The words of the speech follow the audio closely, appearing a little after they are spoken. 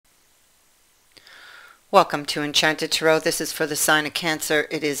Welcome to Enchanted Tarot. This is for the sign of Cancer.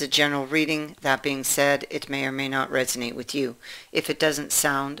 It is a general reading. That being said, it may or may not resonate with you. If it doesn't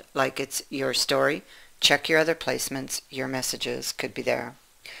sound like it's your story, check your other placements. Your messages could be there.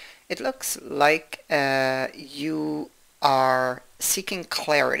 It looks like you are seeking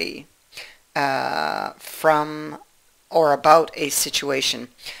clarity from or about a situation.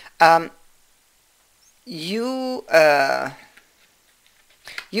 You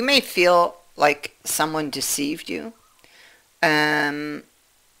may feel like someone deceived you, they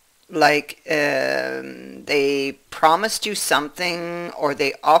promised you something, or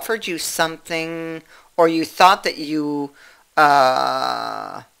they offered you something, or you thought that you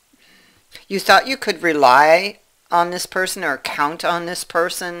thought you could rely on this person or count on this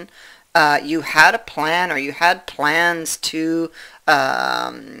person. You had a plan, or you had plans to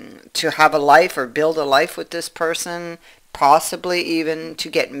have a life or build a life with this person, possibly even to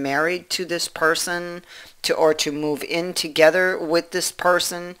get married to this person, or to move in together with this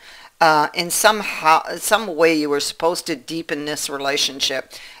person. In some way you were supposed to deepen this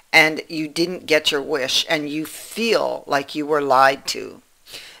relationship, and you didn't get your wish, and you feel like you were lied to.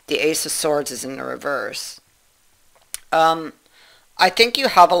 The Ace of Swords is in the reverse. I think you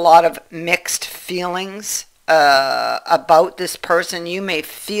have a lot of mixed feelings about this person. You may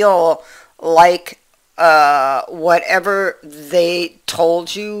feel like whatever they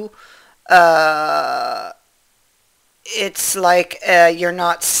told you, it's like you're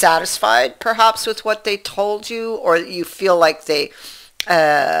not satisfied perhaps with what they told you, or you feel like they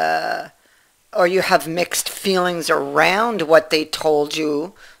or you have mixed feelings around what they told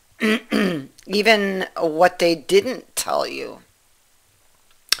you, even what they didn't tell you.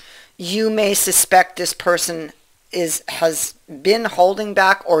 You may suspect this person has been holding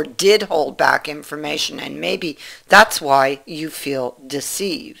back or did hold back information, and maybe that's why you feel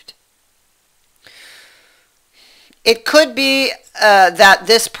deceived. It could be that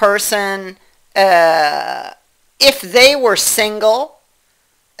this person, if they were single,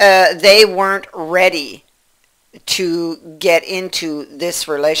 they weren't ready to get into this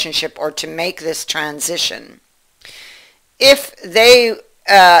relationship or to make this transition. If the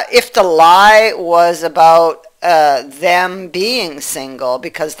lie was about them being single,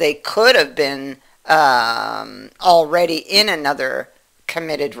 because they could have been already in another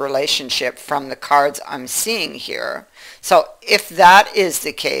committed relationship from the cards I'm seeing here. So if that is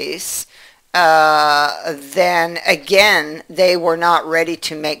the case, then again, they were not ready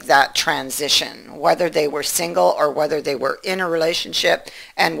to make that transition, whether they were single or whether they were in a relationship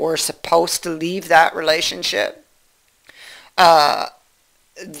and were supposed to leave that relationship.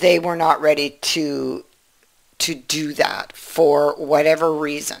 They were not ready to do that for whatever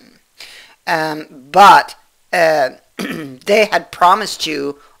reason. But they had promised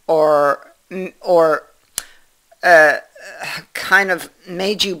you, or kind of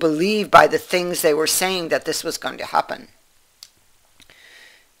made you believe by the things they were saying that this was going to happen.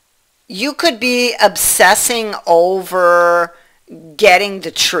 You could be obsessing over getting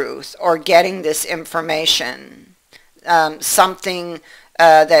the truth or getting this information, something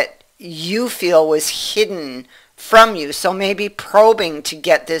that you feel was hidden from you. So maybe probing to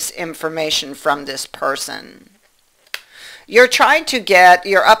get this information from this person. You're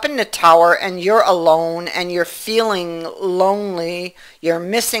up in the tower and you're alone and you're feeling lonely. You're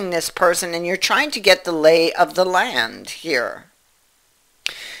missing this person and you're trying to get the lay of the land here.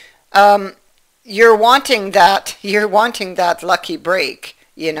 You're wanting that lucky break,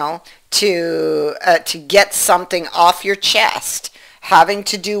 you know, to get something off your chest having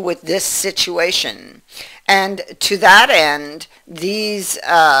to do with this situation. And to that end, these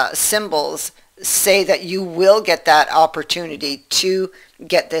symbols say that you will get that opportunity to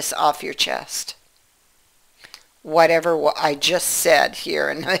get this off your chest. Whatever I just said here,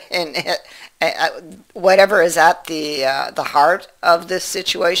 and whatever is at the heart of this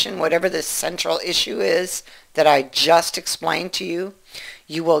situation, whatever the central issue is that I just explained to you,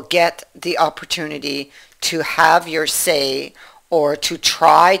 you will get the opportunity to have your say, or to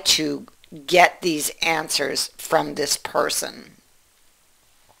try to get these answers from this person.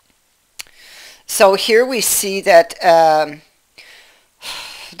 So here we see that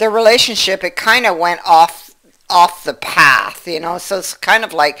the relationship, it kind of went off the path, you know. So it's kind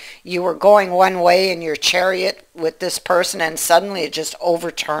of like you were going one way in your chariot with this person, and suddenly it just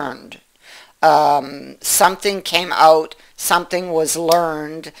overturned. Something came out, something was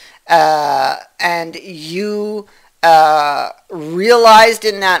learned, and you realized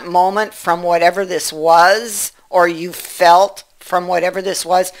in that moment, from whatever this was, or you felt from whatever this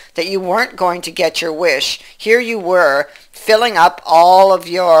was, that you weren't going to get your wish. Here you were filling up all of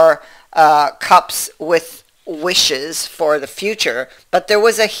your cups with wishes for the future, but there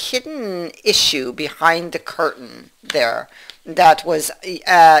was a hidden issue behind the curtain there that was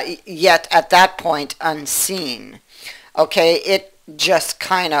yet at that point unseen. Okay, it just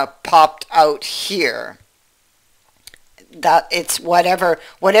kind of popped out here. That it's whatever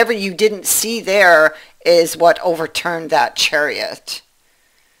you didn't see there is what overturned that chariot.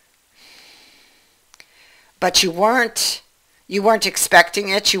 But you weren't expecting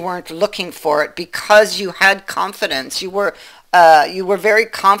it, you weren't looking for it, because you had confidence. You were very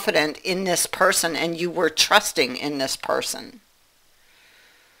confident in this person, and you were trusting in this person.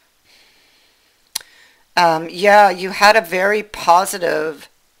 Yeah, you had a very positive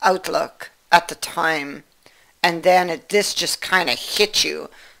outlook at the time, and then this just kind of hit you.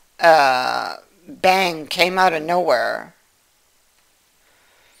 Bang, came out of nowhere.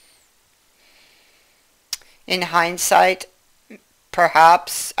 In hindsight,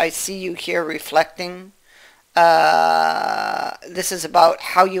 perhaps I see you here reflecting. This is about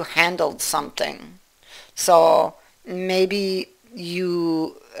how you handled something. So maybe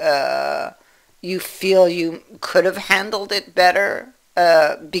you feel you could have handled it better,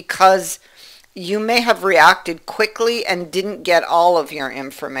 because you may have reacted quickly and didn't get all of your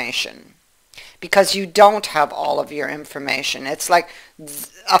information. Because you don't have all of your information. It's like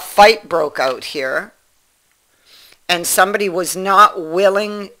a fight broke out here, and somebody was not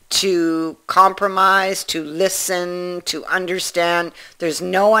willing to compromise, to listen, to understand. There's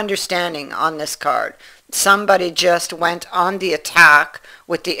no understanding on this card. Somebody just went on the attack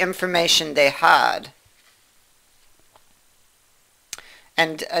with the information they had.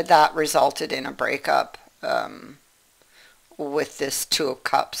 And that resulted in a breakup, with this Two of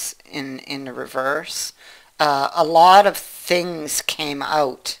Cups in the reverse. A lot of things came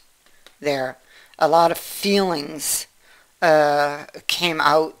out there. A lot of feelings came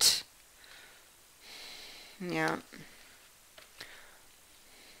out. Yeah.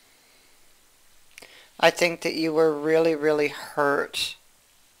 I think that you were really, really hurt.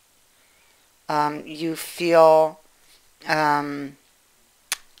 You feel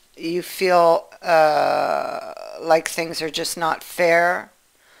like things are just not fair.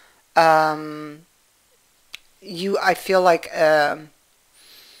 I feel like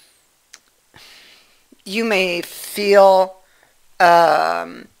you may feel,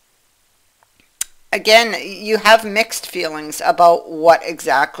 again, you have mixed feelings about what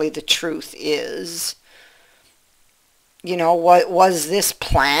exactly the truth is. You know, what was this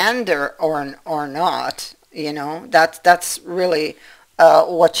planned or not? You know, that's really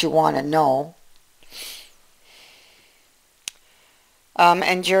what you want to know.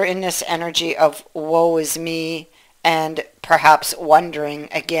 And you're in this energy of woe is me, and perhaps wondering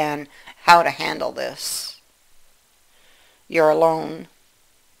again how to handle this. You're alone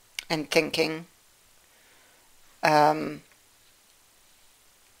and thinking.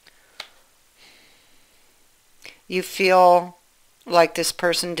 You feel like this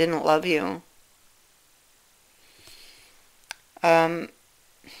person didn't love you.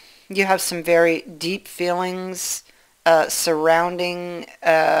 You have some very deep feelings surrounding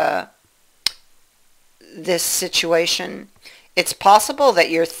this situation. It's possible that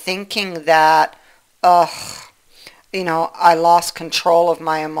you're thinking that, I lost control of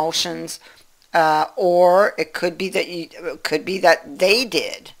my emotions, or it could be that they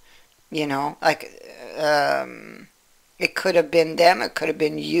did. Like it could have been them, it could have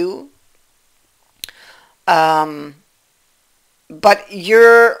been you. But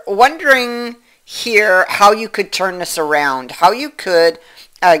you're wondering here how you could turn this around, how you could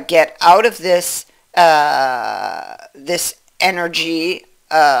get out of this this energy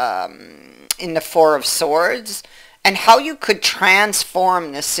in the Four of Swords, and how you could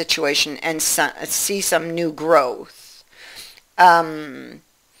transform this situation and see some new growth. You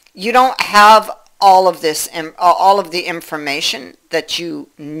don't have all of the information that you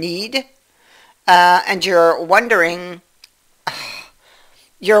need, and you're wondering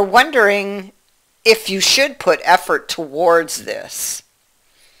if you should put effort towards this.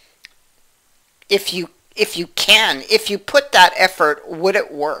 If you put that effort, would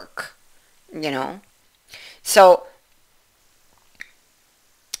it work? So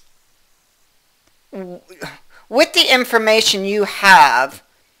with the information you have,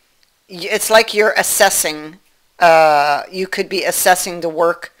 it's like you're assessing. You could be assessing the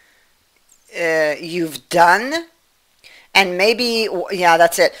work you've done. And maybe, yeah,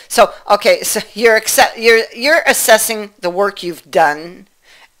 that's it. So, okay, so you're assessing the work you've done,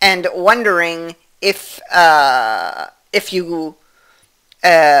 and wondering if you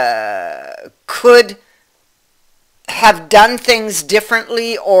could have done things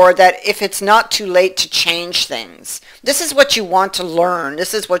differently, or that if it's not too late to change things. This is what you want to learn.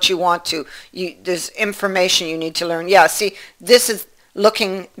 This is what you want to, there's information you need to learn. Yeah, see, this is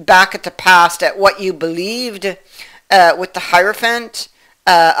looking back at the past, at what you believed with the Hierophant,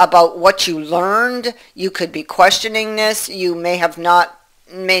 about what you learned. You could be questioning this. You may not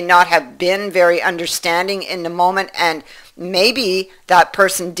have been very understanding in the moment, and maybe that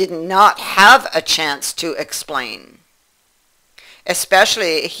person did not have a chance to explain.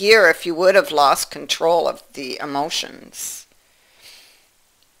 Especially here, if you would have lost control of the emotions.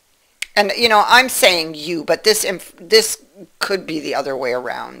 And I'm saying you, but this could be the other way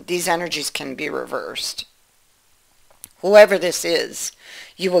around. These energies can be reversed. Whoever this is,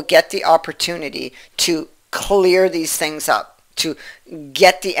 you will get the opportunity to clear these things up, to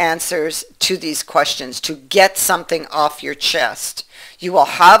get the answers to these questions, to get something off your chest. You will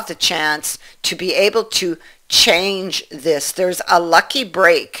have the chance to be able to change this. There's a lucky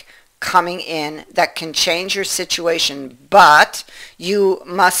break coming in that can change your situation, but you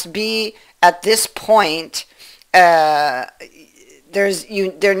must be at this point, there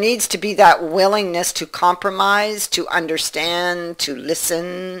needs to be that willingness to compromise, to understand, to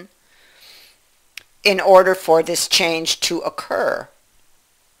listen, in order for this change to occur.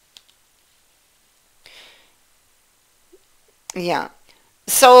 Yeah.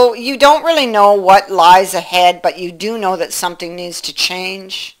 So you don't really know what lies ahead, but you do know that something needs to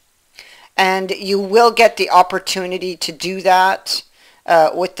change. And you will get the opportunity to do that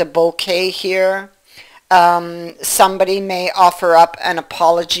with the bouquet here. Somebody may offer up an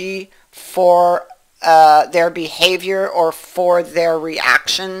apology for their behavior, or for their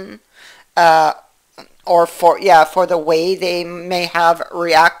reaction, or for the way they may have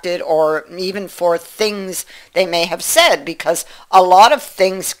reacted, or even for things they may have said, because a lot of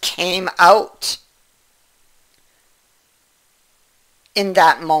things came out in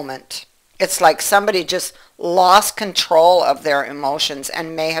that moment. It's like somebody just lost control of their emotions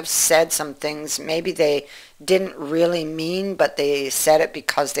and may have said some things maybe they didn't really mean, but they said it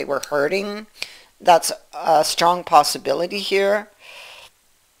because they were hurting. That's a strong possibility here.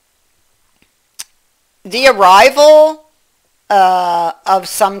 The arrival of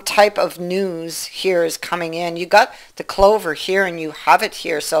some type of news here is coming in. You got the clover here and you have it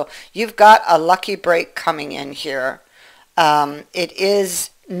here. So you've got a lucky break coming in here. It is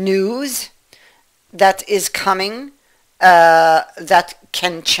news that is coming that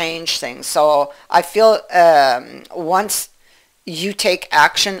can change things. So I feel once you take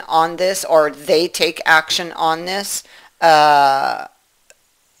action on this, or they take action on this, that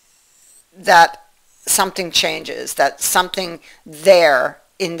something changes, that something there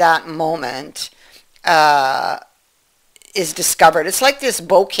in that moment is discovered. It's like this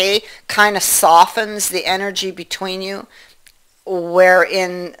bouquet kind of softens the energy between you,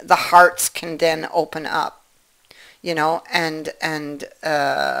 wherein the hearts can then open up, and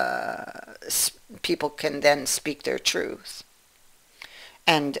people can then speak their truth.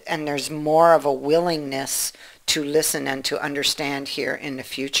 And there's more of a willingness to listen and to understand here in the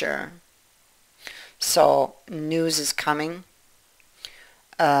future. So news is coming,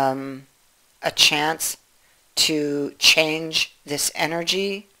 a chance to change this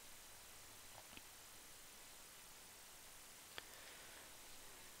energy.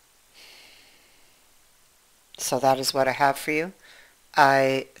 So that is what I have for you.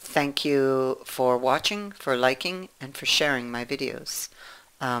 I thank you for watching, for liking, and for sharing my videos.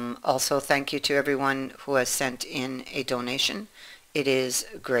 Also, thank you to everyone who has sent in a donation. It is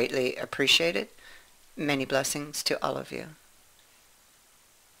greatly appreciated. Many blessings to all of you.